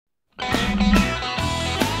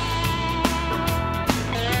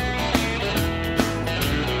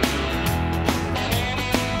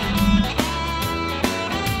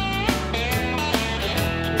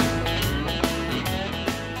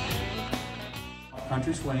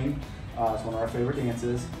country swing. It's one of our favorite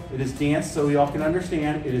dances. It is danced so we all can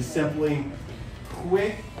understand. It is simply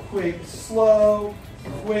quick, quick, slow,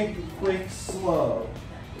 quick, quick, slow,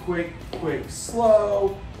 quick, quick,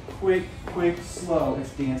 slow, quick, quick, slow.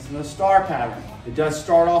 It's danced in a star pattern. It does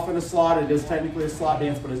start off in a slot. It is technically a slot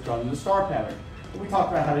dance, but it's done in the star pattern. We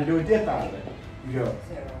talked about how to do a dip out of it. You go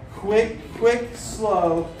quick, quick,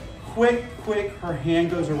 slow, quick, quick. Her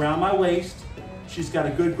hand goes around my waist. She's got a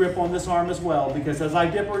good grip on this arm as well, because as I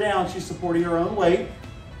dip her down, she's supporting her own weight.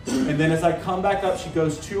 And then as I come back up, she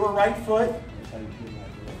goes to her right foot.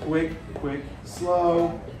 Quick, quick,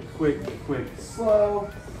 slow, quick, quick, slow,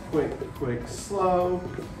 quick, quick, slow,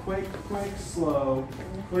 quick, quick, slow,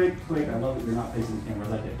 quick, quick. I love that you're not facing the camera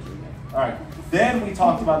as I did. All right. Then we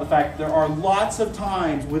talked about the fact that there are lots of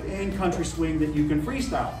times within country swing that you can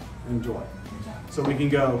freestyle and enjoy. So we can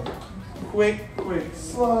go quick, quick,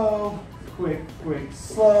 slow, quick, quick,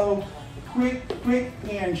 slow, quick, quick,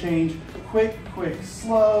 hand change, quick, quick,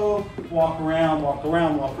 slow, walk around, walk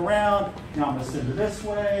around, walk around. Now I'm going to send her this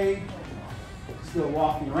way, still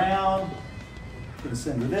walking around, going to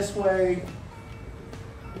send her this way.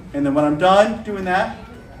 And then when I'm done doing that,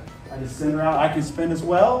 I just send her out. I can spin as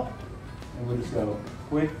well, and we'll just go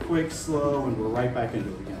quick, quick, slow, and we're right back into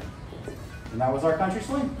it again. And that was our country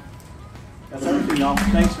swing. That's everything, y'all.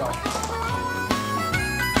 Thanks, y'all.